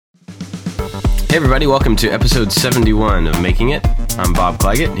Hey everybody, welcome to episode 71 of Making It. I'm Bob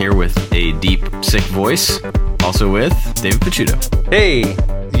Claggett, here with a deep, sick voice, also with David Picciuto. Hey,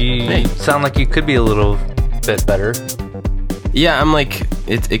 you sound like you could be a little bit better. Yeah, I'm like,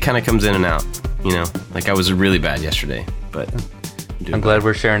 it kind of comes in and out, you know? Like I was really bad yesterday, but I'm glad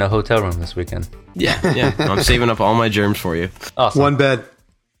we're sharing a hotel room this weekend. Yeah. I'm saving up all my germs for you. Awesome. One bed.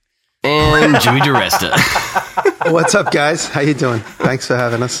 And Jimmy DiResta. What's up, guys? How you doing? Thanks for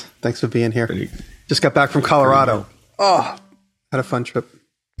having us. Thanks for being here. Just got back from Colorado. Oh, had a fun trip.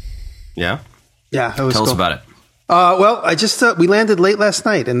 Yeah? Yeah, it was Tell us cool. about it. Well, I just we landed late last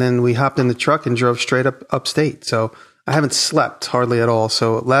night, and then we hopped in the truck and drove straight upstate. So I haven't slept hardly at all.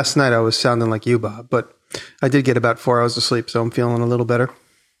 So last night I was sounding like you, Bob, but I did get about 4 hours of sleep, so I'm feeling a little better.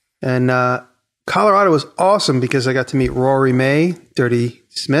 And Colorado was awesome because I got to meet Rory May, Dirty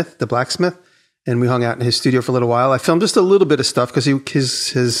Smith, the blacksmith, and we hung out in his studio for a little while. I filmed just a little bit of stuff because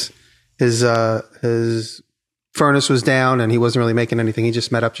his furnace was down and he wasn't really making anything. He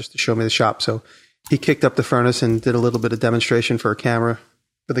just met up just to show me the shop. So he kicked up the furnace and did a little bit of demonstration for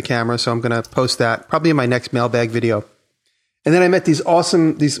the camera. So I'm going to post that probably in my next mailbag video. And then I met these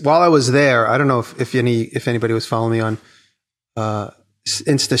while I was there. I don't know if anybody was following me on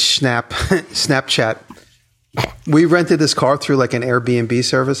Snapchat. We rented this car through like an Airbnb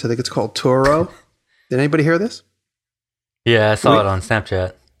service. I think it's called Turo. Did anybody hear this? Yeah, I saw it on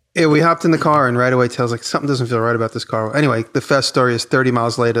Snapchat. Yeah, we hopped in the car and right away tells like something doesn't feel right about this car. Anyway, the fast story is 30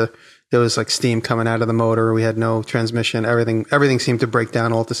 miles later, there was like steam coming out of the motor. We had no transmission. Everything seemed to break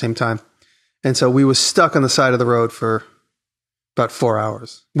down all at the same time. And so we were stuck on the side of the road for about 4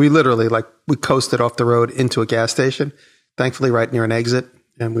 hours. We literally we coasted off the road into a gas station, thankfully right near an exit.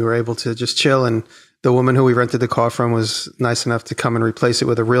 And we were able to just chill. And the woman who we rented the car from was nice enough to come and replace it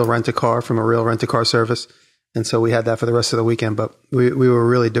with a real rent-a-car from a real rent-a-car service. And so we had that for the rest of the weekend, but we were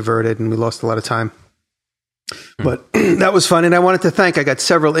really diverted and we lost a lot of time. But that was fun. And I got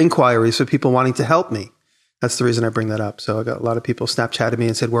several inquiries for people wanting to help me. That's the reason I bring that up. So I got a lot of people Snapchatted me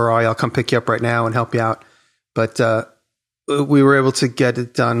and said, where are you? I'll come pick you up right now and help you out. But we were able to get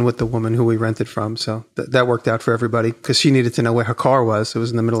it done with the woman who we rented from. So that worked out for everybody because she needed to know where her car was. It was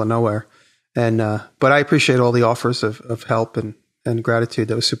in the middle of nowhere. And but I appreciate all the offers of help and gratitude.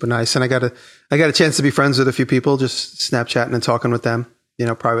 That was super nice. And I got a chance to be friends with a few people, just Snapchatting and talking with them,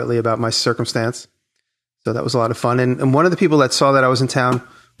 privately about my circumstance. So that was a lot of fun. And one of the people that saw that I was in town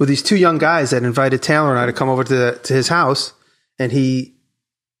were these two young guys that invited Taylor and I to come over to his house. And he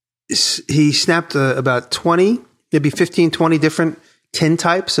snapped about 20, maybe 15, 20 different tin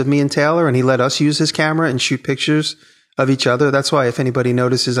types of me and Taylor. And he let us use his camera and shoot pictures of each other. That's why if anybody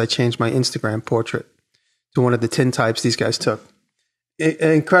notices, I changed my Instagram portrait to one of the tin types these guys took.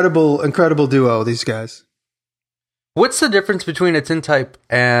 Incredible duo, these guys. What's the difference between a tintype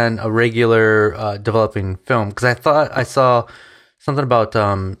and a regular developing film? Because I thought I saw something about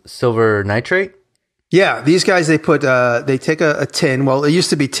silver nitrate. Yeah, these guys, they take a tin. Well, it used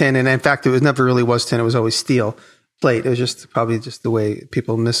to be tin, and in fact, it never really was tin. It was always steel plate. It was probably just the way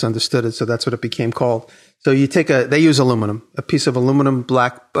people misunderstood it, so that's what it became called. So they use aluminum, a piece of aluminum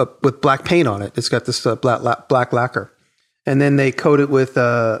black with black paint on it. It's got this black lacquer. And then they coat it with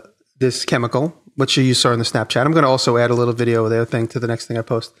this chemical, which you saw in the Snapchat. I'm going to also add a little video of their thing to the next thing I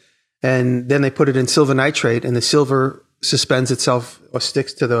post. And then they put it in silver nitrate, and the silver suspends itself or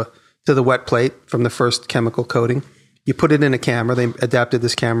sticks to the wet plate from the first chemical coating. You put it in a camera. They adapted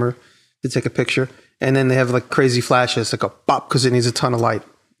this camera to take a picture. And then they have like crazy flashes, like a pop, because it needs a ton of light.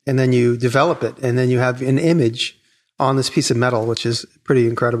 And then you develop it, and then you have an image on this piece of metal, which is pretty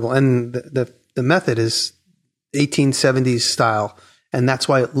incredible. And the method is 1870s style, and that's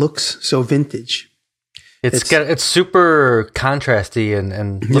why it looks so vintage. It's super contrasty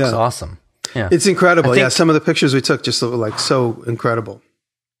and looks awesome. Yeah, it's incredible. Yeah, some of the pictures we took just look like so incredible.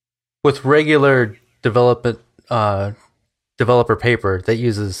 With regular developer paper that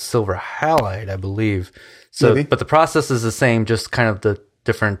uses silver halide, I believe. So, maybe. But the process is the same, just kind of the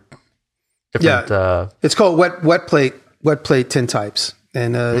different. Yeah, it's called wet plate tin types.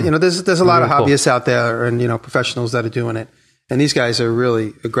 And, there's a lot of hobbyists out there and, professionals that are doing it. And these guys are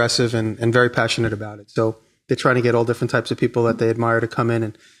really aggressive and very passionate about it. So they're trying to get all different types of people that they admire to come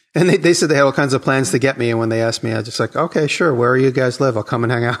in. And they said they had all kinds of plans to get me. And when they asked me, I was just like, okay, sure. Where you guys live? I'll come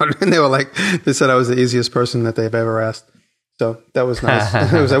and hang out. And they said I was the easiest person that they've ever asked. So that was nice.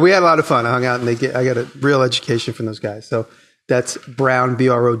 We had a lot of fun. I hung out and I got a real education from those guys. So that's Brown,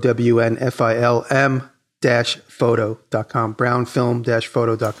 BROWNFILM photo.com,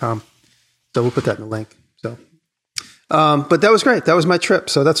 brownfilm-photo.com. So we'll put that in the link. So, but that was great. That was my trip.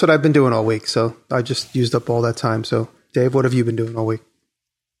 So that's what I've been doing all week. So I just used up all that time. So Dave, what have you been doing all week?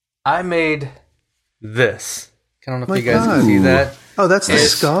 I made this. I don't know if My you guys God. can see that. Oh, that's the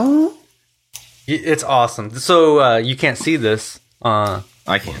skull? It's awesome. So you can't see this I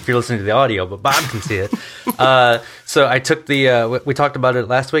can. if you're listening to the audio, but Bob can see it. So I took we talked about it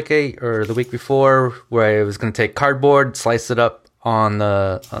last week or the week before, where I was going to take cardboard, slice it up on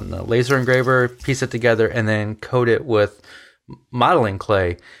the laser engraver, piece it together, and then coat it with modeling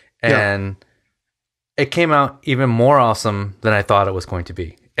clay. And it came out even more awesome than I thought it was going to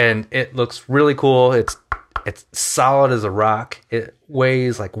be. And it looks really cool. It's solid as a rock. It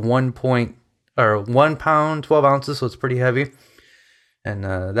weighs like 1 pound, 12 ounces, so it's pretty heavy. And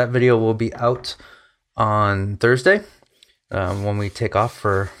that video will be out on Thursday when we take off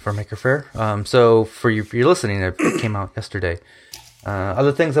for Maker Faire. So for you, if you're listening, it came out yesterday.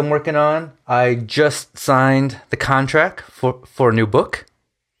 Other things I'm working on, I just signed the contract for a new book.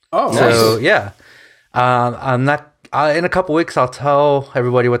 Oh, So nice. yeah, I'm not. In a couple weeks, I'll tell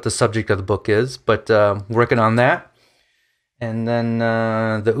everybody what the subject of the book is, but working on that. And then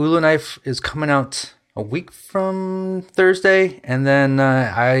the Ulu knife is coming out a week from Thursday, and then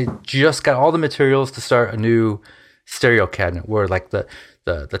I just got all the materials to start a new stereo cabinet where like the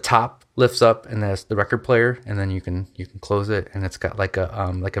top lifts up and there's the record player, and then you can close it, and it's got like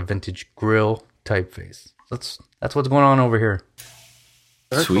a vintage grill typeface. That's what's going on over here.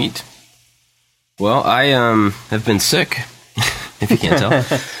 Sweet. Well, I have been sick, if you can't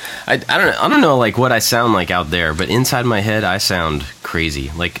tell. I don't know like what I sound like out there, but inside my head I sound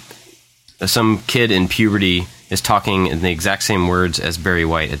crazy. Like some kid in puberty is talking in the exact same words as Barry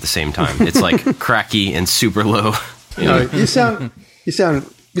White at the same time. It's like cracky and super low. You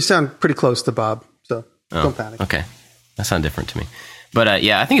sound pretty close to Bob, so don't panic. Okay. That sounds different to me. But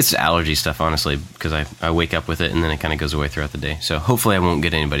yeah, I think it's allergy stuff, honestly, because I wake up with it and then it kind of goes away throughout the day. So hopefully I won't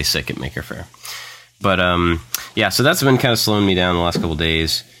get anybody sick at Maker Faire. But yeah, so that's been kind of slowing me down the last couple of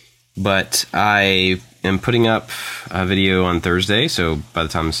days. But I am putting up a video on Thursday, so by the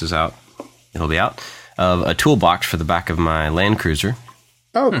time this is out, it'll be out, of a toolbox for the back of my Land Cruiser.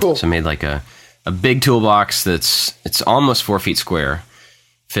 Oh, cool. So I made like a big toolbox it's almost 4 feet square,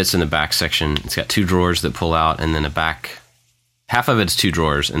 fits in the back section. It's got 2 drawers that pull out, and then the back half of it's 2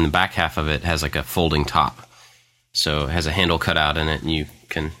 drawers, and the back half of it has like a folding top. So it has a handle cut out in it, and you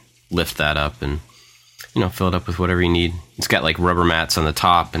can lift that up and fill it up with whatever you need. It's got like rubber mats on the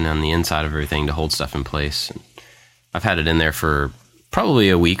top and on the inside of everything to hold stuff in place. And I've had it in there for probably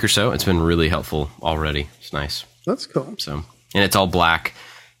a week or so. It's been really helpful already. It's nice. That's cool. So, and it's all black.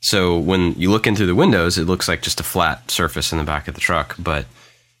 So when you look in through the windows, it looks like just a flat surface in the back of the truck. But,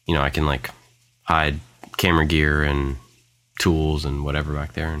 I can like hide camera gear and tools and whatever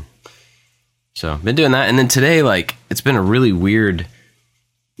back there. And so I've been doing that. And then today, like, it's been a really weird,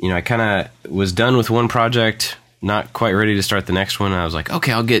 I kind of was done with one project, not quite ready to start the next one. I was like,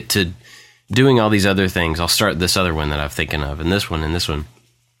 okay, I'll get to doing all these other things. I'll start this other one that I'm thinking of, and this one, and this one.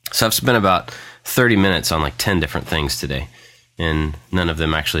 So I've spent about 30 minutes on like 10 different things today, and none of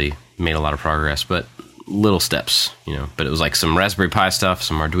them actually made a lot of progress, but little steps, But it was like some Raspberry Pi stuff,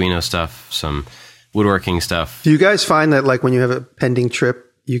 some Arduino stuff, some woodworking stuff. Do you guys find that like when you have a pending trip,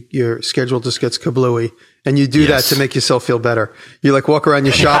 your schedule just gets kablooey, and you do that to make yourself feel better? You like walk around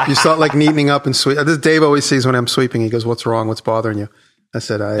your shop, you start like neatening up and sweep. This Dave always sees when I'm sweeping. He goes, "What's wrong? What's bothering you?" I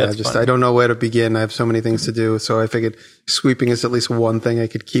said, I don't know where to begin. I have so many things to do. So I figured sweeping is at least one thing I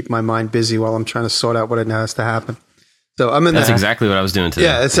could keep my mind busy while I'm trying to sort out what it has to happen. So I'm in. That's exactly what I was doing today.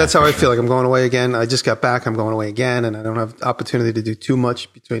 Yeah, that's how I feel. Like I'm going away again. I just got back. I'm going away again, and I don't have opportunity to do too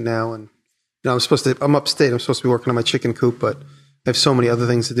much between now and. I'm upstate. I'm supposed to be working on my chicken coop, but I have so many other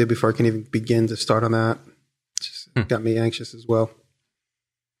things to do before I can even begin to start on that. It's just got me anxious as well.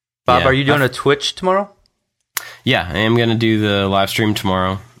 Bob, are you doing a Twitch tomorrow? Yeah, I am going to do the live stream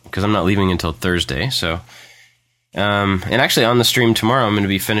tomorrow because I'm not leaving until Thursday. So, and actually on the stream tomorrow, I'm going to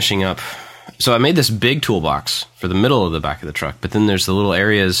be finishing up. So I made this big toolbox for the middle of the back of the truck, but then there's the little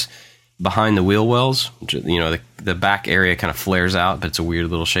areas behind the wheel wells. Which, the back area kind of flares out, but it's a weird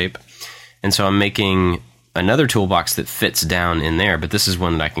little shape. And so I'm making another toolbox that fits down in there, but this is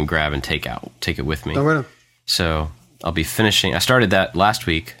one that I can grab and take it with me. Oh, right on. So I'll be finishing. I started that last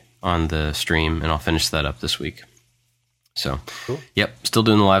week on the stream, and I'll finish that up this week. So, cool. Yep, still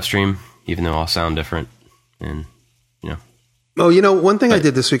doing the live stream, even though I'll sound different. And, Oh, one thing I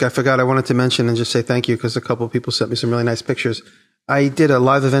did this week, I forgot I wanted to mention and just say thank you because a couple of people sent me some really nice pictures. I did a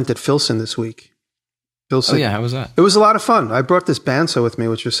live event at Filson this week. Oh, yeah, how was that? It was a lot of fun. I brought this bandsaw with me,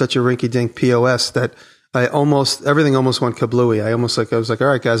 which was such a rinky-dink POS that everything almost went kablooey. I was like, all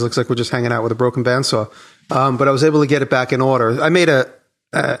right, guys, looks like we're just hanging out with a broken bandsaw. But I was able to get it back in order. I made a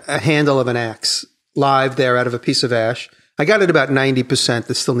handle of an axe live there out of a piece of ash. I got it about 90%.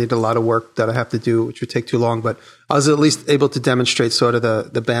 They still need a lot of work that I have to do, which would take too long. But I was at least able to demonstrate sort of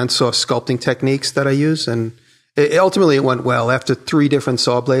the bandsaw sculpting techniques that I use. And ultimately it went well after 3 different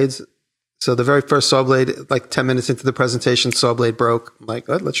saw blades. So the very first saw blade, like 10 minutes into the presentation, saw blade broke. I'm like,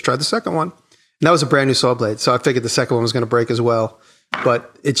 let's try the second one. And that was a brand new saw blade. So I figured the second one was going to break as well.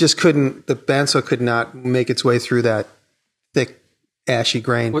 But it just couldn't, the bandsaw could not make its way through that thick, ashy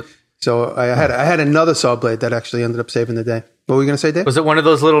grain. What? So I had another saw blade that actually ended up saving the day. What were you going to say, Dave? Was it one of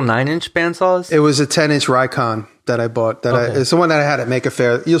those little 9-inch bandsaws? It was a 10-inch Rikon that I bought. It's the one that I had at Maker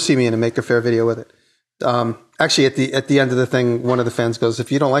Faire. You'll see me in a Maker Faire video with it. Actually, at the end of the thing, one of the fans goes,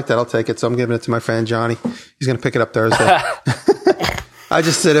 "If you don't like that, I'll take it." So I'm giving it to my friend Johnny. He's going to pick it up Thursday. I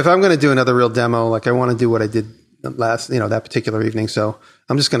just said, if I'm going to do another real demo, like I want to do what I did last, that particular evening. So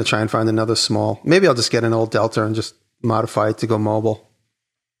I'm just going to try and find another small. Maybe I'll just get an old Delta and just modify it to go mobile.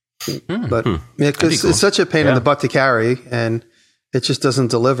 But because it's such a pain in the butt to carry, and it just doesn't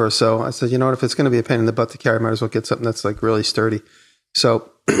deliver. So I said, you know what? If it's going to be a pain in the butt to carry, I might as well get something that's like really sturdy. So,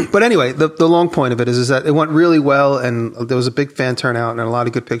 but anyway, the long point of it is that it went really well, and there was a big fan turnout, and a lot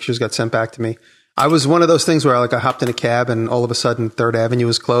of good pictures got sent back to me. I was one of those things where I hopped in a cab, and all of a sudden 3rd Avenue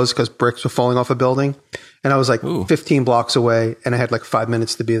was closed because bricks were falling off a building, and I was like 15 blocks away, and I had like 5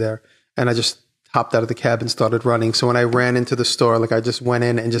 minutes to be there, and I just hopped out of the cab and started running. So when I ran into the store, I just went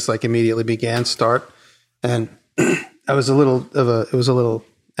in and just immediately began start, and I was it was a little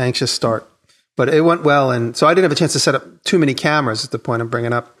anxious start. But it went well, and so I didn't have a chance to set up too many cameras at the point I'm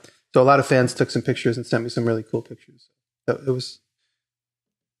bringing up. So a lot of fans took some pictures and sent me some really cool pictures. It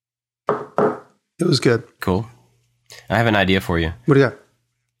was good. Cool. I have an idea for you. What do you got?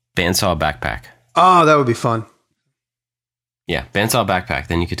 Bandsaw backpack. Oh, that would be fun. Yeah, bandsaw backpack.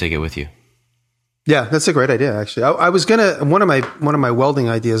 Then you could take it with you. Yeah, that's a great idea. Actually, I was gonna one of my welding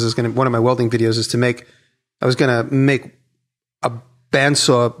ideas is one of my welding videos is to make. I was gonna make a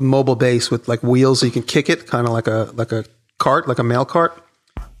bandsaw mobile base with wheels so you can kick it, kind of like a cart, like a mail cart.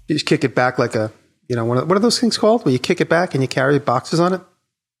 You just kick it back like a what are those things called? Where you kick it back and you carry boxes on it.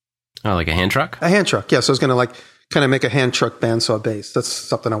 Oh, like a hand truck? A hand truck, yeah. So I was going to kind of make a hand truck bandsaw base. That's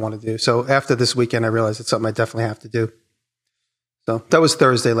something I want to do. So after this weekend, I realized it's something I definitely have to do. So that was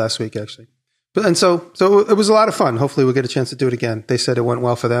Thursday last week, actually. So it was a lot of fun. Hopefully we'll get a chance to do it again. They said it went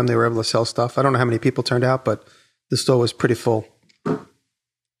well for them. They were able to sell stuff. I don't know how many people turned out, but the store was pretty full.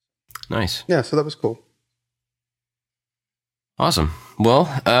 Nice. Yeah, so that was cool. Awesome. Well,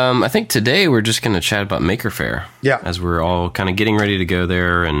 I think today we're just going to chat about Maker Faire. Yeah. As we're all kind of getting ready to go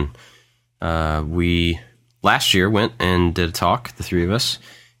there. And we last year went and did a talk, the 3 of us.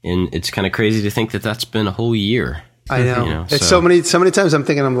 And it's kind of crazy to think that that's been a whole year. I know. It's so many times I'm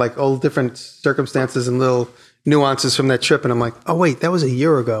thinking I'm all different circumstances and little nuances from that trip. And I'm like, oh, wait, that was a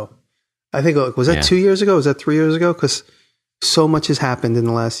year ago. I think, was that 2 years ago? Was that 3 years ago? Because so much has happened in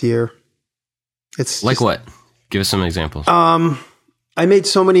the last year. It's like what? Give us some examples. I made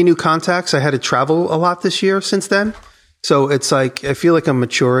so many new contacts. I had to travel a lot this year since then. So it's I feel like I'm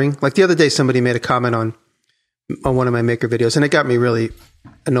maturing. Like the other day, somebody made a comment on one of my Maker videos, and it got me really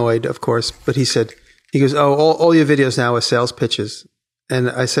annoyed, of course. But he goes, oh, all your videos now are sales pitches. And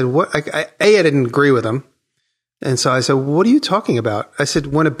I said, what? I didn't agree with him. And so I said, what are you talking about? I said,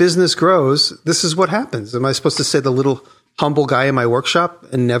 when a business grows, this is what happens. Am I supposed to say the little humble guy in my workshop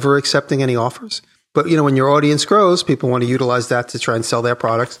and never accepting any offers? But, when your audience grows, people want to utilize that to try and sell their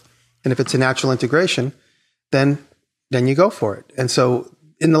products. And if it's a natural integration, then you go for it. And so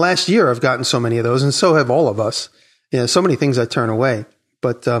in the last year, I've gotten so many of those, and so have all of us. So many things I turn away.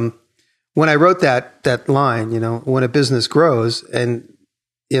 But when I wrote that line, when a business grows, and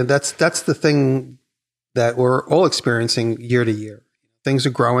that's the thing that we're all experiencing year to year. Things are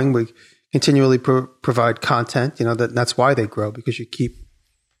growing. We continually provide content. That's why they grow, because you keep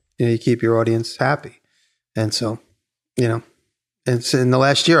your audience happy. And so, and so in the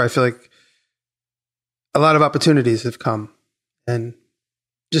last year, I feel like a lot of opportunities have come. And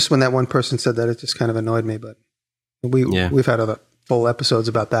just when that one person said that, it just kind of annoyed me. But we've had other full episodes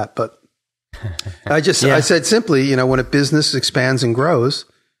about that. But I said simply, when a business expands and grows,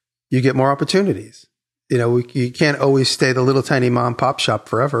 you get more opportunities. You can't always stay the little tiny mom pop shop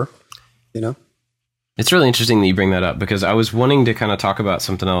forever, It's really interesting that you bring that up, because I was wanting to kind of talk about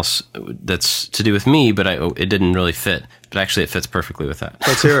something else that's to do with me, but it didn't really fit. But actually, it fits perfectly with that.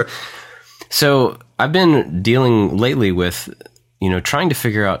 Let's hear it. So I've been dealing lately with, trying to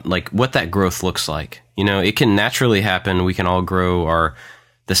figure out what that growth looks like. It can naturally happen. We can all grow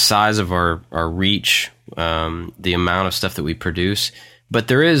the size of our reach, the amount of stuff that we produce. But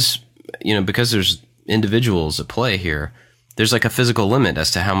there is, because there's individuals at play here, there's a physical limit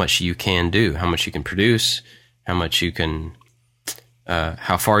as to how much you can do, how much you can produce, how much you can,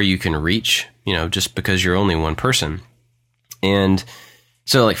 how far you can reach, just because you're only one person. And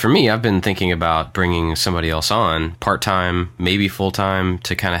so like for me, I've been thinking about bringing somebody else on part-time, maybe full-time,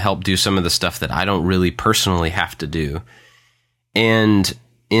 to kind of help do some of the stuff that I don't really personally have to do. And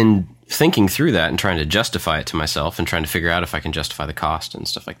in thinking through that and trying to justify it to myself and trying to figure out if I can justify the cost and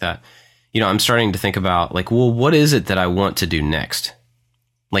stuff like that, I'm starting to think about like, well, what is it that I want to do next?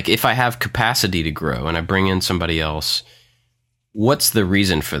 Like if I have capacity to grow and I bring in somebody else, what's the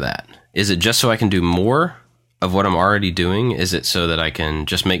reason for that? Is it just so I can do more of what I'm already doing? Is it so that I can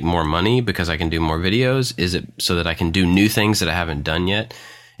just make more money because I can do more videos? Is it so that I can do new things that I haven't done yet?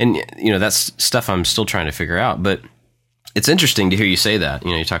 And, that's stuff I'm still trying to figure out. But it's interesting to hear you say that.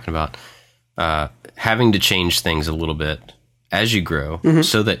 You're talking about having to change things a little bit as you grow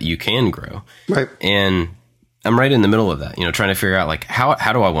so that you can grow. Right. And I'm right in the middle of that, trying to figure out like,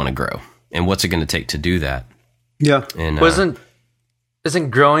 how do I want to grow? And what's it going to take to do that? Yeah. And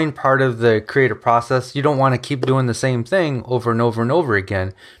Isn't growing part of the creative process? You don't want to keep doing the same thing over and over and over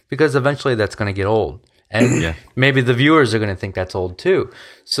again, because eventually that's going to get old. And maybe the viewers are going to think that's old too.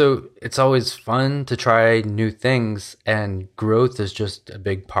 So it's always fun to try new things, and growth is just a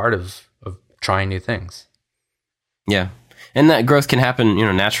big part of trying new things. Yeah. And that growth can happen,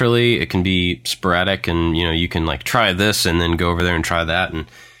 naturally. It can be sporadic, and, you can like try this and then go over there and try that. And,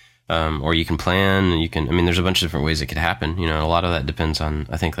 or you can plan, and there's a bunch of different ways it could happen. A lot of that depends on,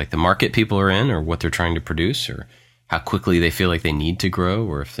 I think, like the market people are in, or what they're trying to produce, or how quickly they feel like they need to grow,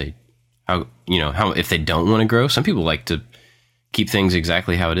 or if they, if they don't want to grow. Some people like to keep things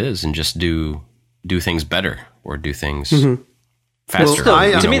exactly how it is and just do things better, or do things faster.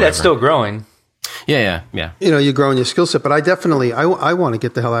 Well, to me, that's still growing. Yeah. You're growing your skill set, but I want to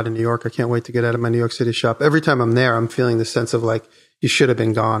get the hell out of New York. I can't wait to get out of my New York City shop. Every time I'm there, I'm feeling the sense of like, you should have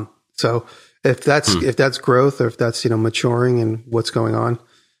been gone. So if that's growth, or if that's, maturing and what's going on,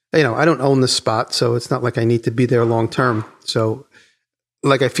 I don't own the spot, so it's not like I need to be there long term. So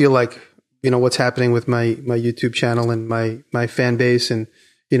like, I feel like, what's happening with my YouTube channel and my fan base, and,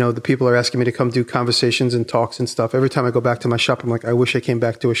 the people are asking me to come do conversations and talks and stuff. Every time I go back to my shop, I'm like, I wish I came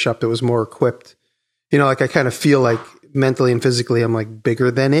back to a shop that was more equipped. Like I kind of feel like mentally and physically, I'm like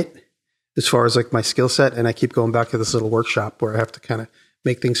bigger than it as far as like my skill set. And I keep going back to this little workshop where I have to kind of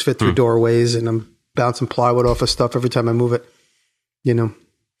make things fit through doorways, and I'm bouncing plywood off of stuff every time I move it,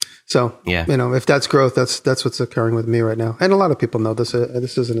 So, if that's growth, that's what's occurring with me right now. And a lot of people know this.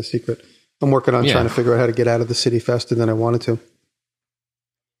 This isn't a secret. I'm working on trying to figure out how to get out of the city faster than I wanted to.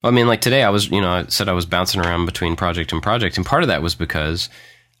 Like today I was, I said I was bouncing around between project and project. And part of that was because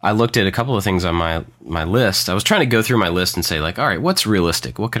I looked at a couple of things on my list. I was trying to go through my list and say like, all right, what's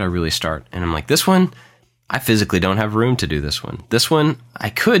realistic? What could I really start? And I'm like, this one, I physically don't have room to do this one. This one, I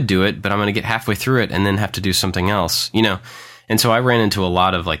could do it, but I'm going to get halfway through it and then have to do something else, And so I ran into a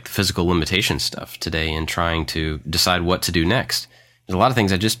lot of like physical limitation stuff today in trying to decide what to do next. There's a lot of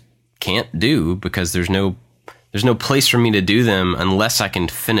things I just can't do because there's no place for me to do them unless I can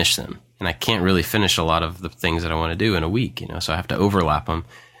finish them. And I can't really finish a lot of the things that I want to do in a week, so I have to overlap them,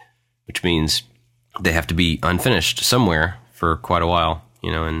 which means they have to be unfinished somewhere for quite a while,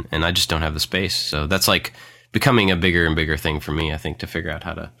 and I just don't have the space. So that's like becoming a bigger and bigger thing for me, I think, to figure out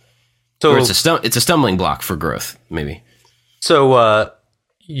how to. So it's a stumbling block for growth, maybe. So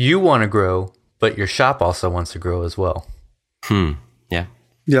you want to grow, but your shop also wants to grow as well.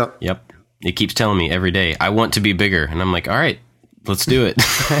 Yeah. Yep. It keeps telling me every day, I want to be bigger. And I'm like, all right, let's do it.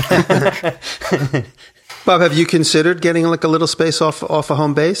 Bob, have you considered getting like a little space off a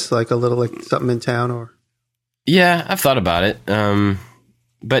home base, like a little, like something in town, or? Yeah, I've thought about it.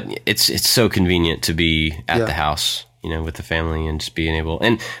 But it's so convenient to be at the house, with the family, and just being able,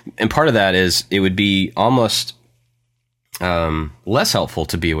 and part of that is it would be almost less helpful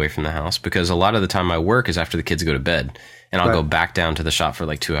to be away from the house, because a lot of the time my work is after the kids go to bed, and I'll go back down to the shop for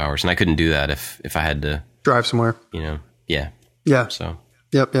like 2 hours, and I couldn't do that if I had to drive somewhere. Yeah. So.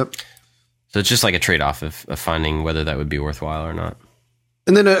 Yep. So it's just like a trade-off of finding whether that would be worthwhile or not.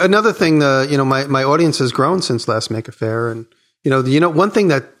 And then another thing, my audience has grown since last Maker Faire, and one thing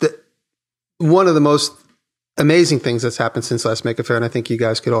that one of the most amazing things that's happened since last Maker Faire, and I think you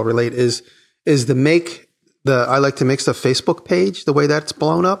guys could all relate, is I Like to Make Stuff Facebook page, the way that's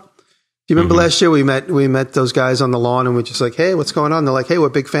blown up. Do you remember last year we met those guys on the lawn, and we're just like, hey, what's going on? They're like, hey, we're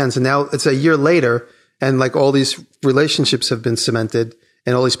big fans. And now it's a year later, and like all these relationships have been cemented,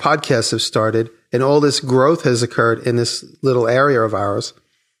 and all these podcasts have started, and all this growth has occurred in this little area of ours.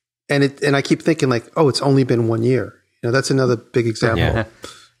 And I keep thinking like, oh, it's only been 1 year. That's another big example.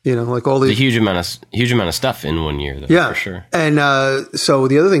 Yeah. Like all these a huge amount of stuff in 1 year, though, for sure. And so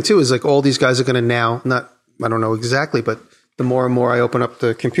the other thing too is like all these guys are going to now, not I don't know exactly, but the more and more I open up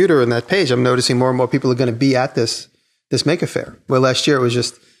the computer and that page, I'm noticing more and more people are going to be at this Maker Faire. Well, last year it was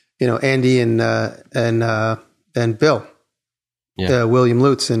just, Andy and Bill, William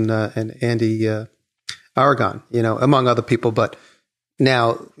Lutz and Andy Aragon, among other people. But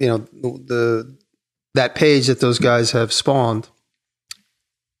now, that page that those guys have spawned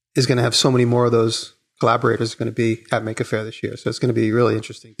is going to have so many more of those collaborators going to be at Maker Faire this year. So it's going to be really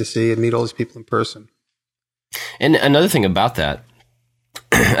interesting to see and meet all these people in person. And another thing about that,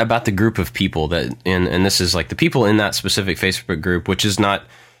 about the group of people that, and this is like the people in that specific Facebook group, which is not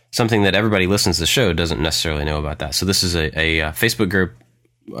something that everybody listens to the show doesn't necessarily know about that. So this is a Facebook group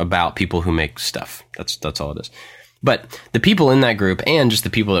about people who make stuff. That's all it is. But the people in that group and just the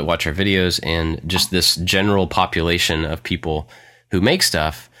people that watch our videos and just this general population of people who make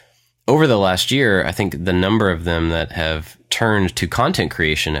stuff, over the last year, I think the number of them that have turned to content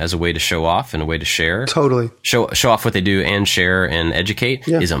creation as a way to show off and a way to share, show off what they do and share and educate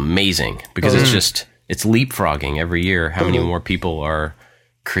is amazing, because it's leapfrogging every year how many more people are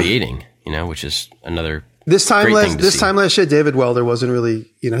creating, which is another this time last year, David Welder wasn't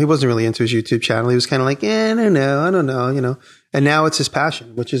really, he wasn't really into his YouTube channel. He was kind of like, I don't know, and now it's his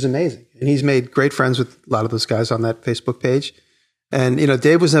passion, which is amazing. And he's made great friends with a lot of those guys on that Facebook page. And,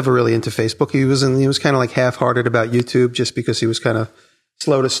 Dave was never really into Facebook. He was kind of like half-hearted about YouTube just because he was kind of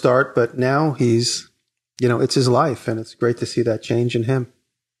slow to start. But now he's, it's his life, and it's great to see that change in him.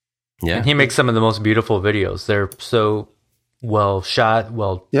 Yeah. And he makes some of the most beautiful videos. They're so well shot,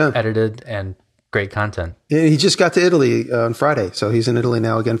 edited, and great content. Yeah, he just got to Italy on Friday. So he's in Italy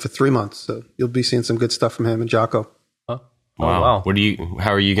now again for 3 months. So you'll be seeing some good stuff from him and Jocko. Wow.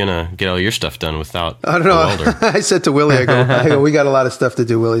 How are you going to get all your stuff done without I don't know. I said to Willie, I go, we got a lot of stuff to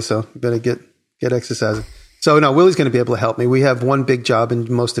do, Willie, so better get exercising. So no, Willie's going to be able to help me. We have one big job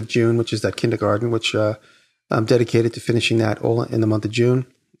in most of June, which is that kindergarten, which I'm dedicated to finishing that all in the month of June.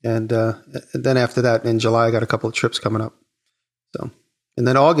 And then after that, in July, I got a couple of trips coming up. So, and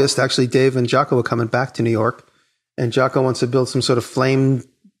then August, actually, Dave and Jocko are coming back to New York, and Jocko wants to build some sort of flame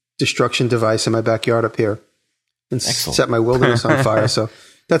destruction device in my backyard up here. And set my wilderness on fire. So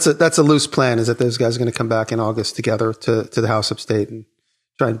that's a loose plan, is that those guys are going to come back in August together to the house upstate and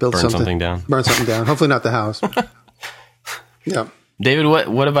try and build something down. Burn something down. Hopefully not the house. Yeah. David,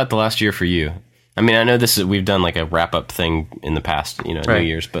 what about the last year for you? I mean, I know we've done like a wrap up thing in the past, New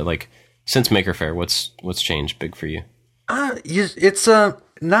Year's, but like since Maker Faire, what's changed big for you? It's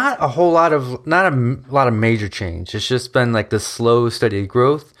not a lot of major change. It's just been like this slow, steady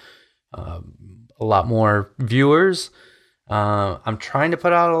growth. A lot more viewers. I'm trying to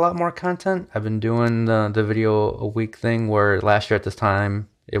put out a lot more content. I've been doing the video a week thing, where last year at this time,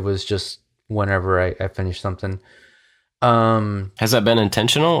 it was just whenever I finished something. Has that been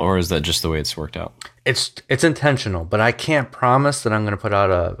intentional, or is that just the way it's worked out? It's intentional, but I can't promise that I'm going to put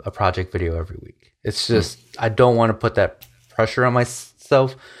out a project video every week. It's just, I don't want to put that pressure on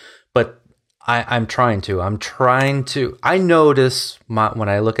myself, but I'm trying to. I notice when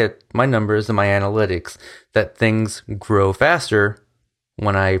I look at my numbers and my analytics that things grow faster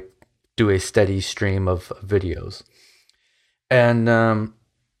when I do a steady stream of videos. And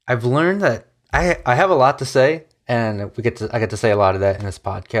I've learned that I have a lot to say, and I get to say a lot of that in this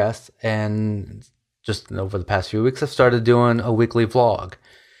podcast. And just over the past few weeks, I've started doing a weekly vlog.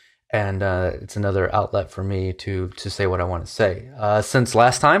 And it's another outlet for me to say what I want to say. Since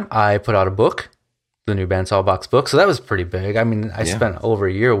last time, I put out a book, the new Bandsaw Box book. So that was pretty big. I mean, I spent over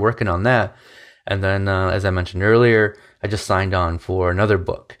a year working on that. And then, as I mentioned earlier, I just signed on for another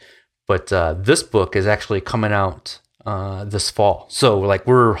book. But this book is actually coming out this fall. So like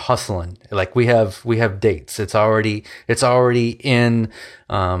we're hustling. Like we have dates. It's already in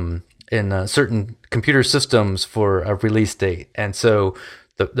certain computer systems for a release date. And so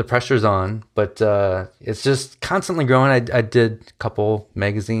the pressure's on, but it's just constantly growing. I did a couple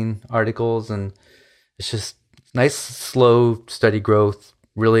magazine articles, and it's just nice, slow, steady growth,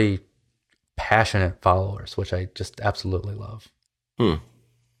 really passionate followers, which I just absolutely love.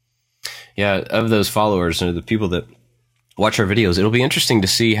 Yeah, of those followers, the people that watch our videos, it'll be interesting to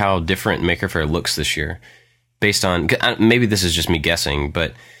see how different Maker Faire looks this year, based on, maybe this is just me guessing,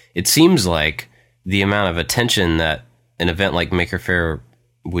 but it seems like the amount of attention that an event like Maker Faire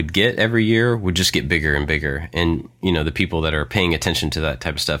would get every year would just get bigger and bigger. And, the people that are paying attention to that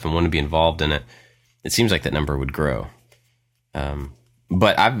type of stuff and want to be involved in it, it seems like that number would grow.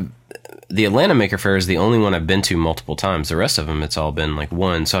 But the Atlanta Maker Faire is the only one I've been to multiple times. The rest of them, it's all been like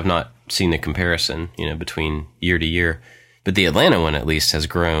one. So I've not seen the comparison, between year to year. But the Atlanta one, at least, has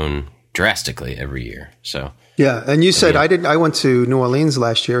grown drastically every year. So yeah. And you said I went to New Orleans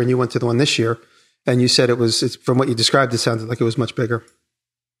last year, and you went to the one this year. And you said it's from what you described, it sounded like it was much bigger.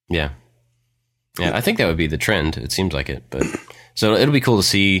 Yeah. Yeah, I think that would be the trend. It seems like it. But so it'll be cool to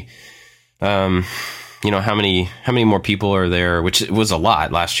see, how many more people are there, which was a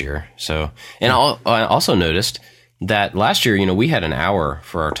lot last year. So, and I also noticed that last year, we had an hour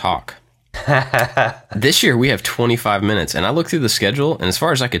for our talk. This year we have 25 minutes, and I looked through the schedule, and as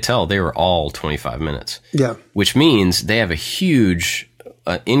far as I could tell, they were all 25 minutes. Yeah. Which means they have a huge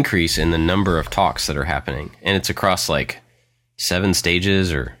increase in the number of talks that are happening, and it's across like 7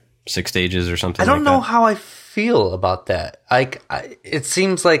 stages or 6 stages or something. I don't like know that. how I feel about that. It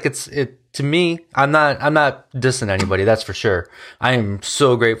seems like it to me. I'm not dissing anybody. That's for sure. I am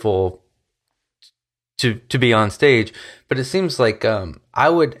so grateful to be on stage, but it seems like I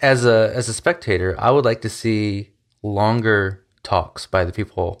would, as a spectator, I would like to see longer talks by the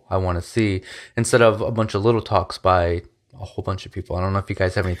people I want to see instead of a bunch of little talks by a whole bunch of people. I don't know if you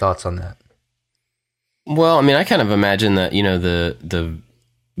guys have any thoughts on that. Well, I mean, I kind of imagine that the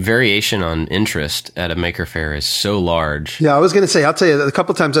variation on interest at a maker faire is so large. Yeah, I was going to say, I'll tell you, a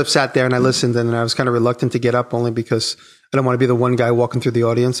couple of times I've sat there and I listened, and I was kind of reluctant to get up only because I don't want to be the one guy walking through the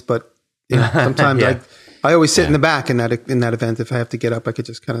audience. But sometimes Yeah. I always sit in the back in that event. If I have to get up, I could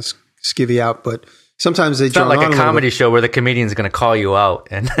just kind of skivvy out. But sometimes they It's not like a comedy show where the comedian's going to call you out.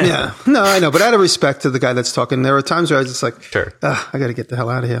 And Yeah, no, I know, but out of respect to the guy that's talking, there were times where I was just like, Sure. I got to get the hell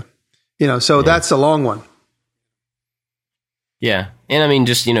out of here. So that's a long one. Yeah. And I mean,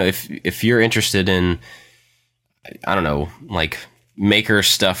 just, if you're interested in, I don't know, like maker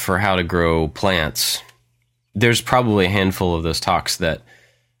stuff for how to grow plants, there's probably a handful of those talks that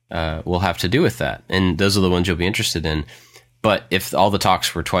will have to do with that. And those are the ones you'll be interested in. But if all the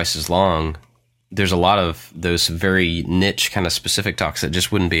talks were twice as long, there's a lot of those very niche kind of specific talks that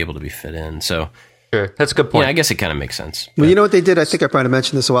just wouldn't be able to be fit in. So Sure. That's a good point. yeah, I guess it kind of makes sense. Well, you know what they did? I think I probably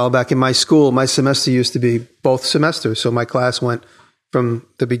mentioned this a while back. In my school, my semester used to be both semesters. So my class went from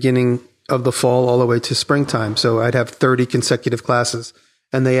the beginning of the fall all the way to springtime. So I'd have 30 consecutive classes.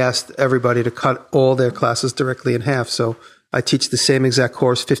 And they asked everybody to cut all their classes directly in half. So I teach the same exact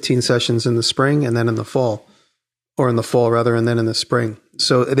course, 15 sessions in the spring and then in the fall. Or in the fall, rather, and then in the spring.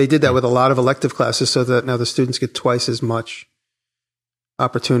 So they did that with a lot of elective classes so that now the students get twice as much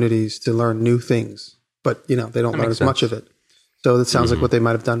opportunities to learn new things. But, they don't learn as much of it. So that sounds like what they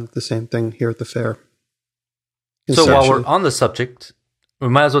might have done the same thing here at the fair. So while we're on the subject, we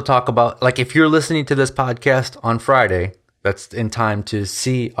might as well talk about, like, if you're listening to this podcast on Friday, that's in time to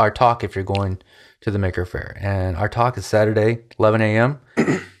see our talk if you're going to the Maker Faire. And our talk is Saturday, 11 a.m.,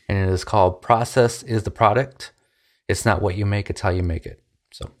 and it is called Process is the Product. It's not what you make, it's how you make it.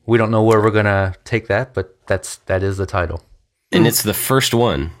 So we don't know where we're going to take that, but that is the title. And it's the first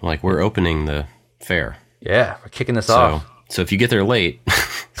one. Like, we're opening the fair. Yeah, we're kicking this off. So if you get there late,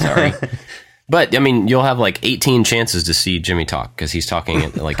 sorry. But, I mean, you'll have like 18 chances to see Jimmy talk because he's talking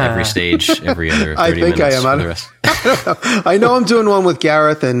at like every stage, every other 30 I think minutes. I am. For the rest. I know I'm doing one with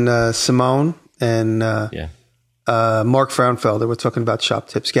Gareth and Simone and Mark Fraunfelder. We're talking about shop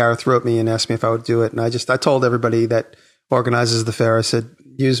tips. Gareth wrote me and asked me if I would do it. And I told everybody that organizes the fair, I said,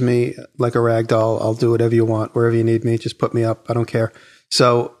 use me like a rag doll. I'll do whatever you want, wherever you need me. Just put me up. I don't care.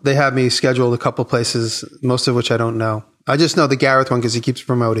 So they have me scheduled a couple places, most of which I don't know. I just know the Gareth one because he keeps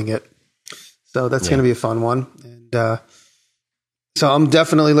promoting it. So that's going to be a fun one. And so I'm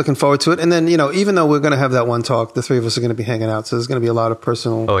definitely looking forward to it. And then, even though we're going to have that one talk, the three of us are going to be hanging out. So there's going to be a lot of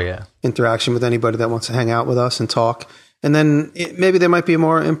personal interaction with anybody that wants to hang out with us and talk. And then maybe there might be a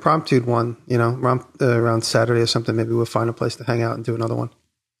more impromptu one, around Saturday or something. Maybe we'll find a place to hang out and do another one.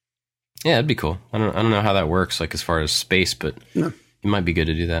 Yeah, it'd be cool. I don't know how that works, like as far as space, but it might be good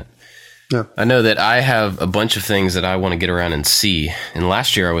to do that. Yeah. I know that I have a bunch of things that I want to get around and see. And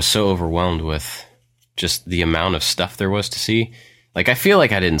last year I was so overwhelmed with just the amount of stuff there was to see. Like, I feel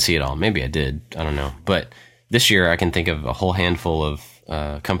like I didn't see it all. Maybe I did. I don't know. But this year I can think of a whole handful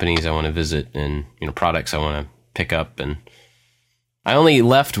of companies I want to visit and, products I want to pick up. And I only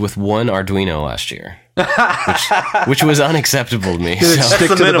left with one Arduino last year, which was unacceptable to me. Stick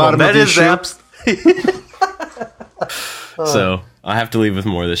to the bottom of your shoe. So I have to leave with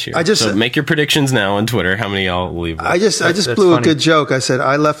more this year. So make your predictions now on Twitter. How many y'all will leave with? I just blew a good joke. I said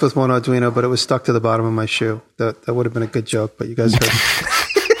I left with one Arduino, but it was stuck to the bottom of my shoe. That would have been a good joke, but you guys heard.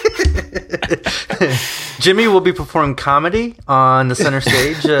 Jimmy will be performing comedy on the center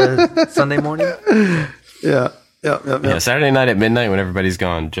stage Sunday morning. Yeah. Saturday night at midnight when everybody's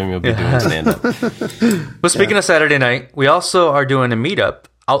gone, Jimmy will be doing stand-up. Well, speaking of Saturday night, we also are doing a meetup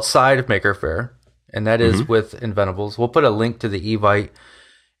outside of Maker Faire, and that is with Inventables. We'll put a link to the Evite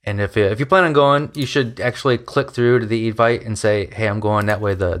And if you plan on going, you should actually click through to the invite and say, "Hey, I'm going." That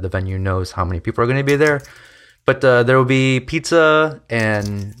way, the venue knows how many people are going to be there. But there will be pizza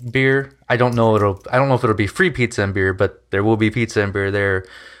and beer. I don't know if it'll be free pizza and beer, but there will be pizza and beer there.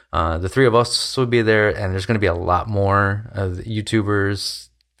 The three of us will be there, and there's going to be a lot more of the YouTubers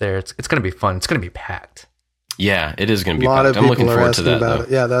there. It's going to be fun. It's going to be packed. Yeah, it is going to be A lot packed. of I'm people looking are forward to asking that. about Though.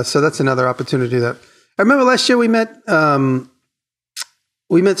 it. Yeah, so that's another opportunity that I remember last year we met.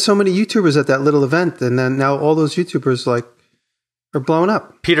 We met so many YouTubers at that little event, and then now all those YouTubers are blowing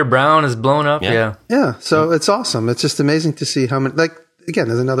up. Peter Brown is blown up. Yeah. Yeah. So it's awesome. It's just amazing to see how many. Like again,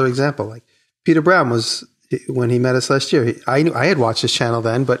 there's another example. Like Peter Brown was when he met us last year. I knew I had watched his channel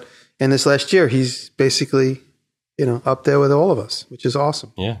then, but in this last year, he's basically up there with all of us, which is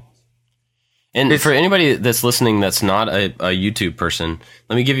awesome. Yeah. And for anybody that's listening that's not a YouTube person,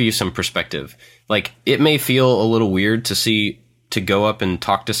 let me give you some perspective. Like, it may feel a little weird to go up and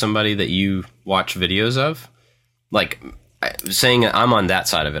talk to somebody that you watch videos of. Like, saying I'm on that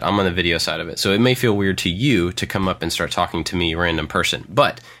side of it, I'm on the video side of it. So it may feel weird to you to come up and start talking to me, a random person.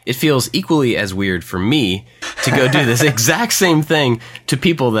 But it feels equally as weird for me to go do this exact same thing to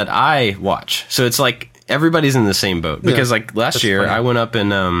people that I watch. So it's like everybody's in the same boat. Because like last year, funny. I went up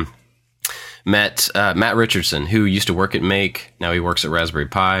and met Matt Richardson, who used to work at Make. Now he works at Raspberry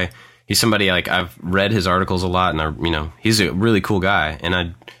Pi. He's somebody like I've read his articles a lot, and he's a really cool guy.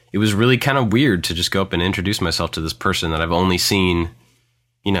 And it was really kind of weird to just go up and introduce myself to this person that I've only seen,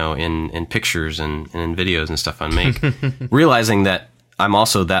 in pictures and in videos and stuff on Make, realizing that I'm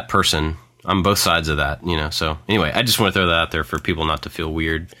also that person. I'm both sides of that, So anyway, I just want to throw that out there for people not to feel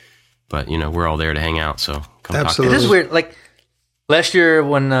weird, but we're all there to hang out. So come Absolutely. It is weird. Like last year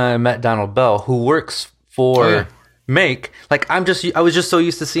when I met Donald Bell, who works for Make, like I was just so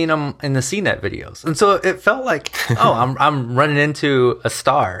used to seeing him in the CNET videos, and so it felt like I'm running into a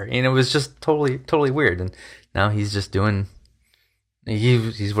star, and it was just totally weird. And now he's just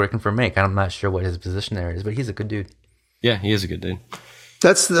he's working for Make. I'm not sure what his position there is, but he's a good dude. Yeah, he is a good dude.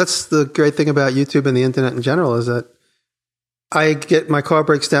 That's the great thing about YouTube and the internet in general is that my car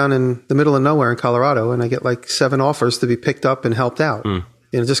breaks down in the middle of nowhere in Colorado, and I get like 7 offers to be picked up and helped out.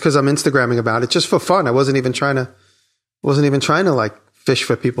 Just because I'm Instagramming about it, just for fun. I wasn't even trying to like fish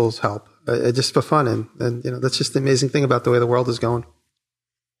for people's help. Just for fun, and that's just the amazing thing about the way the world is going.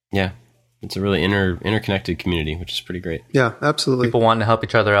 Yeah, it's a really interconnected community, which is pretty great. Yeah, absolutely. People wanting to help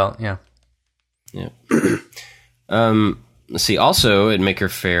each other out. Yeah. Yeah. Let's see. Also, at Maker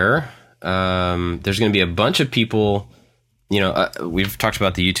Faire, there's going to be a bunch of people. We've talked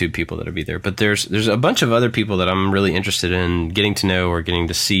about the YouTube people that'll be there, but there's a bunch of other people that I'm really interested in getting to know or getting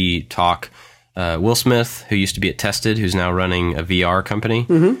to see talk. Will Smith, who used to be at Tested, who's now running a VR company.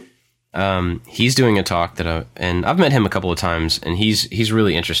 Mm-hmm. He's doing a talk and I've met him a couple of times, and he's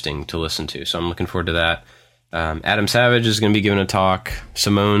really interesting to listen to. So I'm looking forward to that. Adam Savage is going to be giving a talk.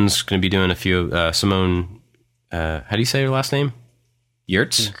 Simone's going to be doing a few. Simone, how do you say her last name?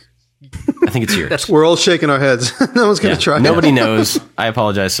 Yurts. I think it's Yurts. We're all shaking our heads. No one's going to try. Nobody knows. I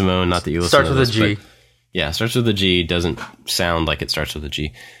apologize, Simone. Not that you listen. Starts to with this, a G. Yeah, starts with a G. Doesn't sound like it starts with a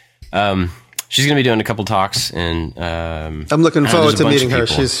G. She's going to be doing a couple talks, and I'm looking forward to meeting her.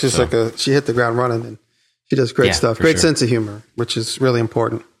 People, she hit the ground running, and she does great stuff. Great sense of humor, which is really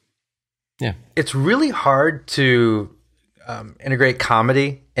important. Yeah, it's really hard to integrate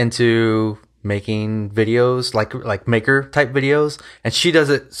comedy into making videos, like Maker type videos, and she does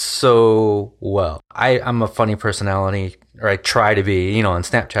it so well. I'm a funny personality, or I try to be, on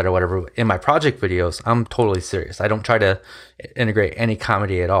Snapchat or whatever. In my project videos, I'm totally serious. I don't try to integrate any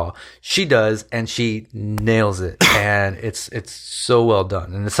comedy at all. She does, and she nails it, and it's so well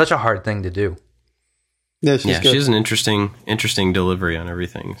done, and it's such a hard thing to do. Yeah, she has an interesting delivery on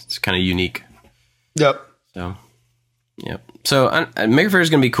everything. It's kind of unique. Yep. So, yep. So Maker Faire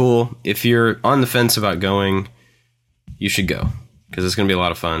is going to be cool. If you're on the fence about going, you should go, because it's going to be a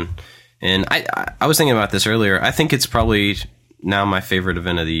lot of fun. And I was thinking about this earlier. I think it's probably now my favorite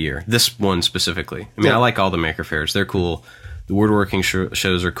event of the year. This one specifically. I mean, I like all the Maker Fairs. They're cool. The woodworking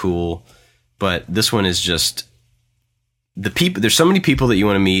shows are cool. But this one is just the people. There's so many people that you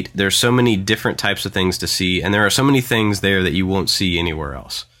want to meet. There's so many different types of things to see. And there are so many things there that you won't see anywhere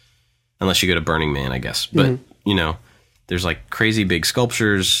else. Unless you go to Burning Man, I guess. But, there's like crazy big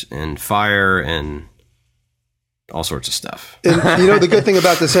sculptures and fire and all sorts of stuff. And the good thing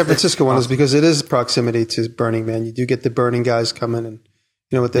about the San Francisco one is because it is proximity to Burning Man. You do get the burning guys coming and,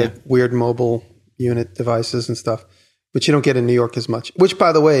 with their weird mobile unit devices and stuff, which you don't get in New York as much. Which,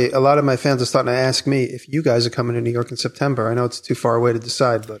 by the way, a lot of my fans are starting to ask me if you guys are coming to New York in September. I know it's too far away to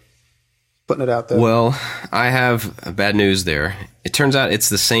decide, but putting it out there. Well, I have bad news there. It turns out it's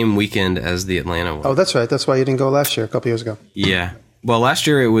the same weekend as the Atlanta one. Oh, that's right. That's why you didn't go last year, a couple years ago. Yeah. Well, last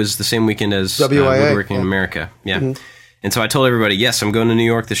year it was the same weekend as WIA, Woodworking in America. Yeah. And so I told everybody, yes, I'm going to New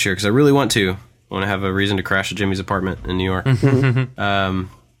York this year because I really want to. I want to have a reason to crash at Jimmy's apartment in New York.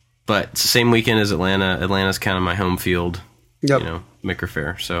 But it's the same weekend as Atlanta. Atlanta's kind of my home field, Maker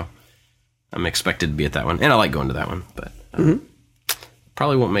Faire. So I'm expected to be at that one. And I like going to that one, but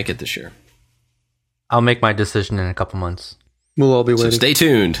probably won't make it this year. I'll make my decision in a couple months. We'll all be waiting. So stay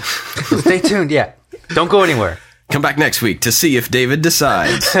tuned. So stay tuned. Yeah. Don't go anywhere. Come back next week to see if David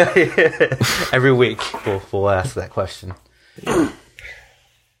decides. Every week we'll ask that question.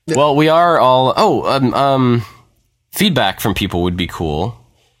 Well, we are all... feedback from people would be cool.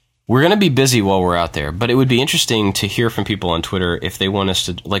 We're going to be busy while we're out there, but it would be interesting to hear from people on Twitter if they want us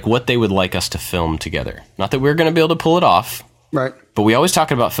to... Like, what they would like us to film together. Not that we're going to be able to pull it off. Right. But we always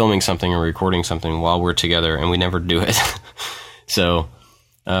talk about filming something or recording something while we're together, and we never do it. So,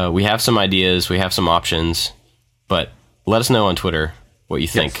 we have some ideas. We have some options. But let us know on Twitter what you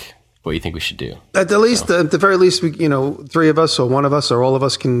think. Yes. What you think we should do. At the very least, we, three of us or one of us or all of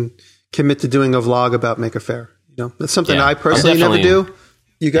us can commit to doing a vlog about Maker Faire. That's something I personally never do.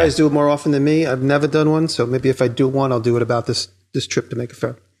 You guys do it more often than me. I've never done one, so maybe if I do one, I'll do it about this trip to Maker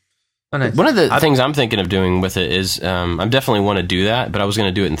Faire. Oh, nice. One of the things I'm thinking of doing with it is I definitely want to do that, but I was going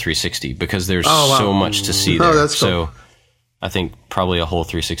to do it in 360 because there's so much to see there. Oh, that's cool. So I think probably a whole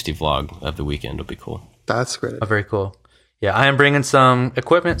 360 vlog of the weekend will be cool. That's great. Oh, very cool. Yeah, I am bringing some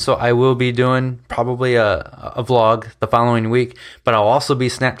equipment, so I will be doing probably a vlog the following week, but I'll also be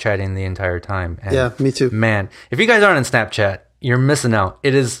Snapchatting the entire time. And yeah, me too. Man, if you guys aren't in Snapchat, you're missing out.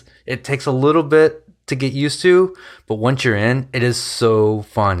 It takes a little bit to get used to, but once you're in, it is so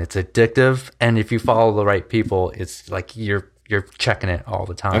fun. It's addictive, and if you follow the right people, it's like you're checking it all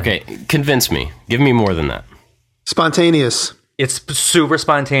the time. Okay, convince me. Give me more than that. Spontaneous. It's super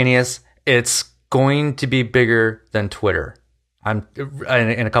spontaneous. It's going to be bigger than Twitter. I'm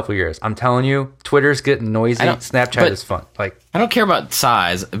in a couple of years. I'm telling you, Twitter's getting noisy. Snapchat is fun. Like, I don't care about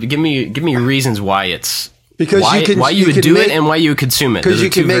size. Give me reasons why it's because why you would do it and why you would consume it. Because you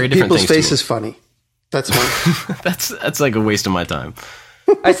can make people's faces funny. That's one. That's like a waste of my time.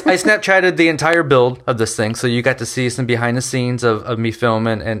 I Snapchatted the entire build of this thing, so you got to see some behind the scenes of me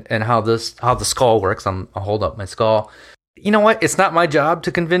filming and how the skull works. I'll hold up my skull. You know what? It's not my job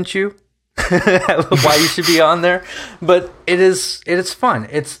to convince you why you should be on there, but it is fun.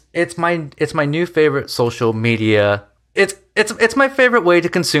 It's my new favorite social media. It's my favorite way to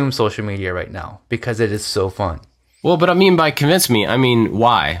consume social media right now because it is so fun. Well, but I mean by convince me, I mean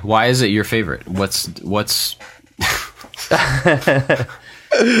why? Why is it your favorite? What's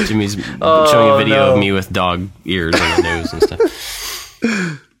Jimmy's showing a video of me with dog ears on my nose and stuff.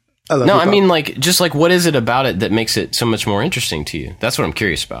 I mean, just what is it about it that makes it so much more interesting to you? That's what I'm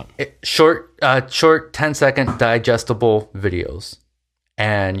curious about. Short 10-second digestible videos,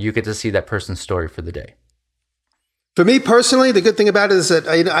 and you get to see that person's story for the day. For me personally, the good thing about it is that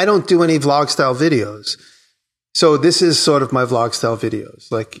I don't do any vlog style videos. So this is sort of my vlog style videos.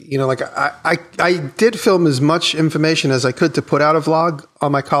 I did film as much information as I could to put out a vlog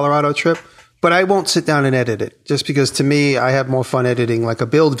on my Colorado trip. But I won't sit down and edit it just because to me, I have more fun editing like a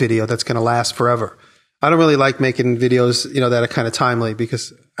build video that's going to last forever. I don't really like making videos, that are kind of timely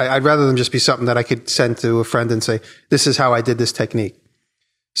because I'd rather them just be something that I could send to a friend and say, this is how I did this technique.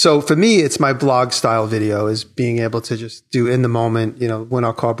 So for me, it's my blog style video is being able to just do in the moment, when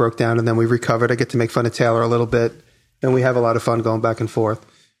our car broke down and then we recovered. I get to make fun of Taylor a little bit and we have a lot of fun going back and forth.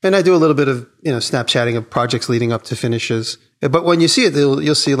 And I do a little bit of, Snapchatting of projects leading up to finishes. But when you see it,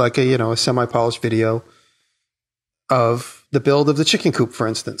 you'll see like a semi-polished video of the build of the chicken coop, for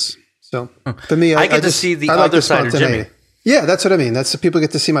instance. So for me, I get to see the other side of Jimmy. Yeah, that's what I mean. That's people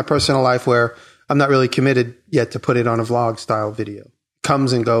get to see my personal life where I'm not really committed yet to put it on a vlog style video.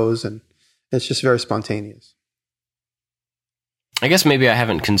 Comes and goes, and it's just very spontaneous. I guess maybe I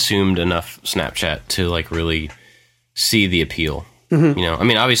haven't consumed enough Snapchat to really see the appeal. Mm-hmm. I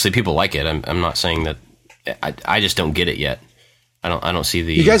mean, obviously people like it. I'm not saying that. I just don't get it yet. I don't see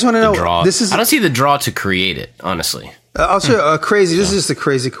the. You guys want to know? Draw. I don't see the draw to create it. Honestly, I'll show you crazy. This is just a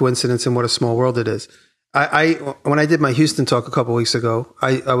crazy coincidence, and what a small world it is. When I did my Houston talk a couple of weeks ago,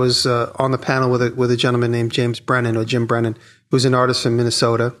 I was on the panel with a gentleman named James Brennan or Jim Brennan, who's an artist from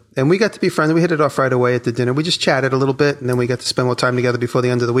Minnesota, and we got to be friends. We hit it off right away at the dinner. We just chatted a little bit, and then we got to spend more time together before the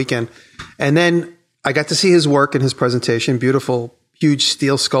end of the weekend. And then I got to see his work and his presentation. Beautiful, huge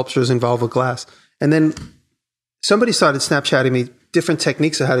steel sculptures involved with glass. And then somebody started Snapchatting me different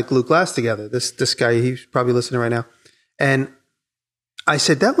techniques of how to glue glass together. This guy, he's probably listening right now. And I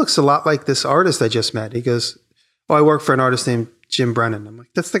said, that looks a lot like this artist I just met. He goes, oh, I work for an artist named Jim Brennan. I'm like,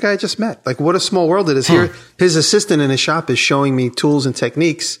 that's the guy I just met. Like, what a small world it is. Here, his assistant in his shop is showing me tools and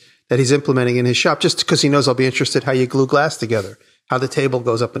techniques that he's implementing in his shop just because he knows I'll be interested how you glue glass together, how the table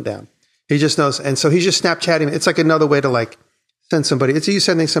goes up and down. He just knows. And so he's just Snapchatting me. It's like another way to like send somebody. It's you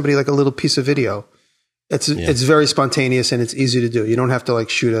sending somebody like a little piece of video. It's very spontaneous and it's easy to do. You don't have to like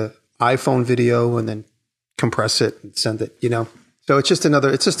shoot a iPhone video and then compress it and send it, you know? So it's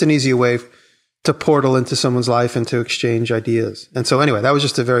just an easy way to portal into someone's life and to exchange ideas. And so anyway, that was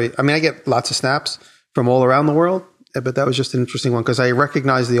just I get lots of snaps from all around the world, but that was just an interesting one because I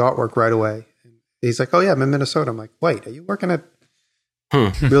recognized the artwork right away. He's like, oh yeah, I'm in Minnesota. I'm like, wait, are you working at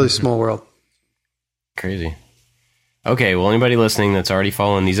really small world? Crazy. Okay, well, anybody listening that's already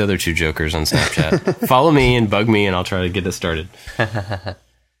following these other two jokers on Snapchat, follow me and bug me and I'll try to get this started.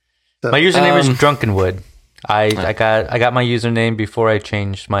 My username is Drunkenwood. I got my username before I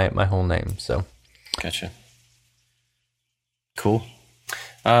changed my whole name. So, gotcha. Cool.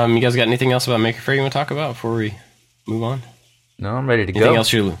 You guys got anything else about Maker Faire you want to talk about before we move on? No, I'm ready to go.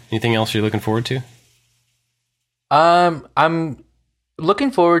 Anything else you're looking forward to? I'm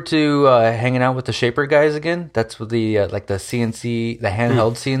looking forward to hanging out with the Shaper guys again. That's with the like the CNC, the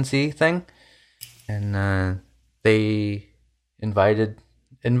handheld CNC thing, and they invited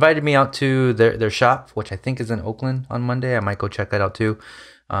me out to their shop, which I think is in Oakland on Monday. I might go check that out too.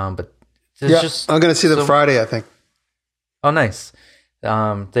 But I'm going to see them Friday, I think. Oh, nice.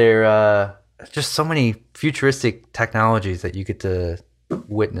 They're just so many futuristic technologies that you get to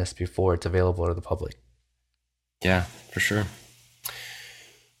witness before it's available to the public. Yeah, for sure.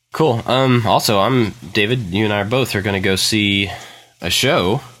 Cool. Also, I'm David. You and I are going to go see a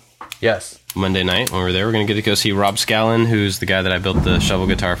show. Yes. Monday night when we're there, we're going to get to go see Rob Scallon, who's the guy that I built the shovel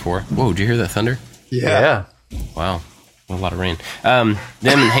guitar for. Whoa, did you hear that thunder? Yeah. Wow. A lot of rain. Them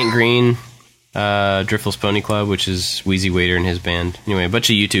and Hank Green, Driftless Pony Club, which is Wheezy Waiter and his band. Anyway, a bunch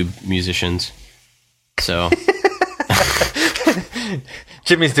of YouTube musicians. So.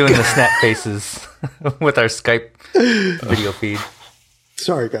 Jimmy's doing the snap faces with our Skype video feed.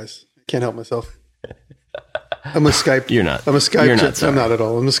 Sorry, guys. I can't help myself. I'm a Skype. You're not. I'm a Skype. You're not. I'm not at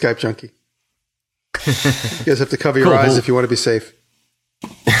all. I'm a Skype junkie. You guys have to cover your eyes if you want to be safe.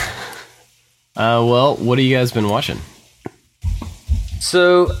 Well, what have you guys been watching?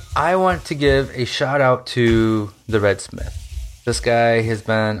 So I want to give a shout out to the Red Smith. This guy has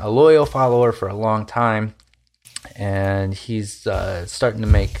been a loyal follower for a long time, and he's starting to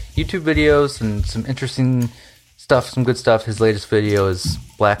make YouTube videos and some interesting stuff, some good stuff. His latest video is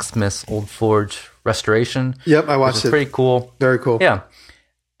Blacksmith's Old Forge Restoration. Yep, I watched it. Pretty cool. Very cool. Yeah.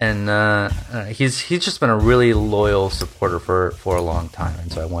 And he's just been a really loyal supporter for a long time,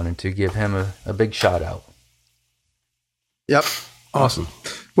 and so I wanted to give him a big shout out. Yep, awesome.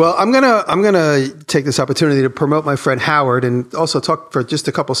 Well, I'm gonna take this opportunity to promote my friend Howard, and also talk for just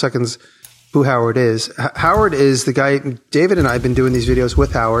a couple seconds who Howard is. Howard is the guy. David and I have been doing these videos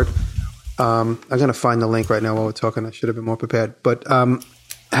with Howard. I'm gonna find the link right now while we're talking. I should have been more prepared, but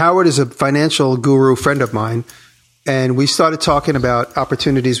Howard is a financial guru friend of mine. And we started talking about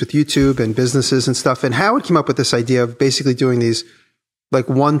opportunities with YouTube and businesses and stuff. And Howard came up with this idea of basically doing these like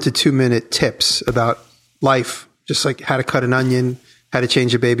 1 to 2 minute tips about life, just like how to cut an onion, how to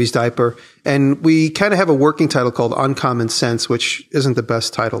change a baby's diaper. And we kind of have a working title called Uncommon Sense, which isn't the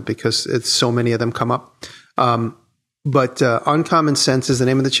best title because it's so many of them come up. But Uncommon Sense is the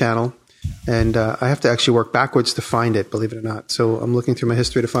name of the channel. And I have to actually work backwards to find it, believe it or not. So I'm looking through my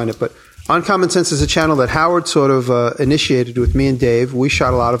history to find it. But Uncommon Sense is a channel that Howard sort of initiated with me and Dave. We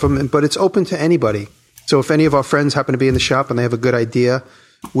shot a lot of them, but it's open to anybody. So if any of our friends happen to be in the shop and they have a good idea,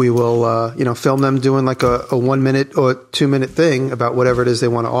 we will film them doing like a 1 minute or 2 minute thing about whatever it is they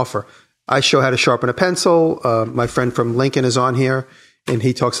want to offer. I show how to sharpen a pencil. My friend from Lincoln is on here, and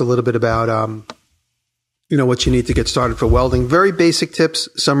he talks a little bit about what you need to get started for welding. Very basic tips,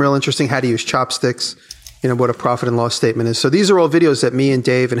 some real interesting, how to use chopsticks, what a profit and loss statement is. So these are all videos that me and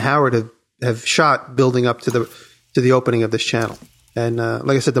Dave and Howard have shot building up to the opening of this channel. And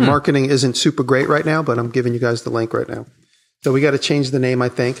like I said, the marketing isn't super great right now, but I'm giving you guys the link right now. So we got to change the name, I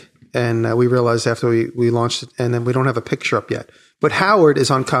think. And we realized after we launched it, and then we don't have a picture up yet. But Howard is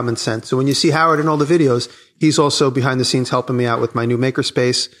Uncommon Sense. So when you see Howard in all the videos, he's also behind the scenes helping me out with my new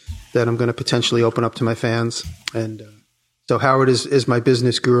makerspace that I'm going to potentially open up to my fans. And so Howard is my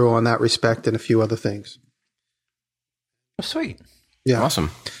business guru on that respect and a few other things. Oh, sweet. Yeah. Awesome.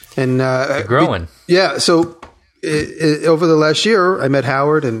 And you're growing. So over the last year, I met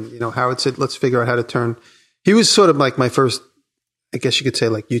Howard, and Howard said, let's figure out how to turn. He was sort of like my first, I guess you could say,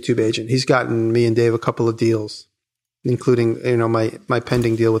 like YouTube agent. He's gotten me and Dave a couple of deals. including my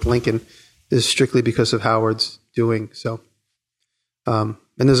pending deal with Lincoln, is strictly because of Howard's doing. So, and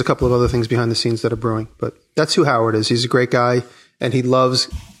there's a couple of other things behind the scenes that are brewing, but that's who Howard is. He's a great guy, and he loves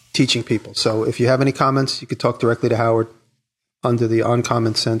teaching people. So if you have any comments, you could talk directly to Howard under the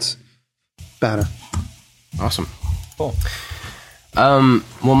Uncommon Sense banner. Awesome. Cool. Well,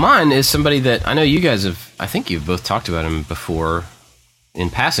 mine is somebody that I know you guys have, I think you've both talked about him before, in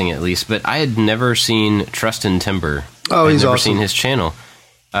passing at least, but I had never seen Trustin Timber. Oh, he's never awesome. seen his channel.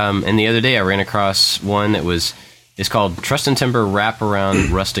 And the other day I ran across one that it's called Trustin Timber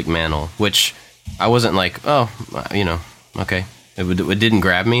Wraparound Rustic Mantle, which I wasn't like, okay. It didn't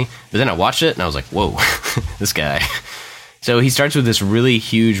grab me. But then I watched it and I was like, whoa, this guy. So he starts with this really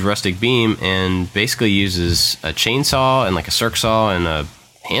huge rustic beam and basically uses a chainsaw and like a circ saw and a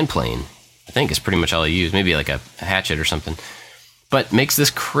hand plane. I think is pretty much all he used. Maybe like a hatchet or something. But makes this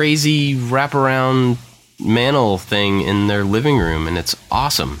crazy wraparound mantle thing in their living room, and it's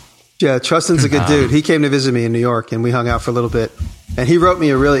awesome. Yeah, Trustin's a good dude. He came to visit me in New York, and we hung out for a little bit. And he wrote me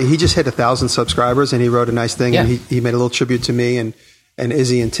he just hit 1,000 subscribers, and he wrote a nice thing, and he made a little tribute to me and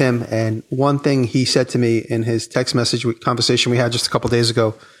Izzy and Tim. And one thing he said to me in his text message conversation we had just a couple of days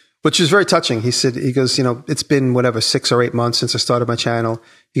ago, which was very touching. He goes, it's been 6 or 8 months since I started my channel.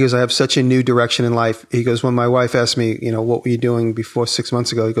 He goes, I have such a new direction in life. He goes, when my wife asked me, what were you doing before 6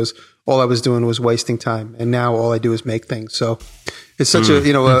 months ago? He goes, all I was doing was wasting time. And now all I do is make things. So it's such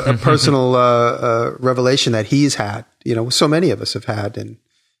a personal revelation that he's had, so many of us have had, and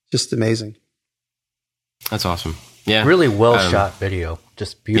just amazing. That's awesome. Yeah. Really well shot video.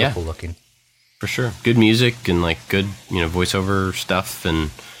 Just beautiful looking. For sure. Good music and like good, voiceover stuff. And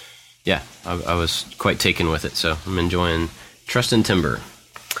yeah, I was quite taken with it. So I'm enjoying Trustin Timber.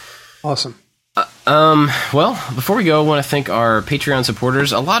 Awesome. Well, before we go, I want to thank our Patreon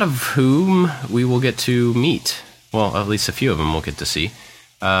supporters, a lot of whom we will get to meet. Well, at least a few of them we'll get to see.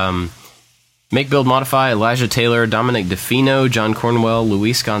 Make, Build, Modify, Elijah Taylor, Dominic DeFino, John Cornwell,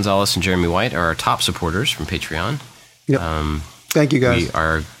 Luis Gonzalez, and Jeremy White are our top supporters from Patreon. Yep. Thank you, guys. We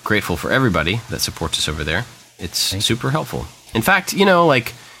are grateful for everybody that supports us over there. It's super helpful. In fact,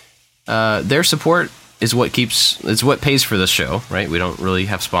 their support is what pays for this show, right? We don't really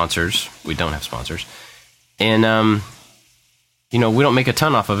have sponsors. We don't have sponsors. And, we don't make a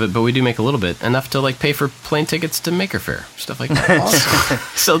ton off of it, but we do make a little bit, enough to like pay for plane tickets to Maker Faire, stuff like that. Awesome.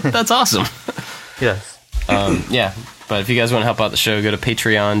 So that's awesome. Yes. Yeah. But if you guys want to help out the show, go to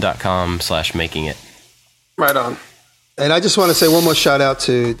patreon.com/makingit. Right on. And I just want to say one more shout out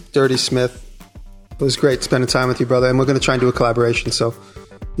to Dirty Smith. It was great spending time with you, brother. And we're going to try and do a collaboration. So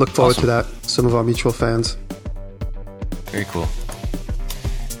look forward to that. Some of our mutual fans. Very cool.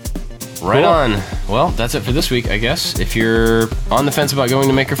 Right on. Well, that's it for this week, I guess. If you're on the fence about going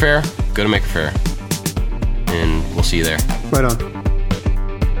to Maker Faire, go to Maker Faire. And we'll see you there. Right on.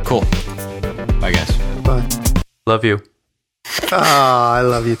 Cool. Bye, guys. Bye. Love you. I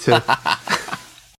love you too.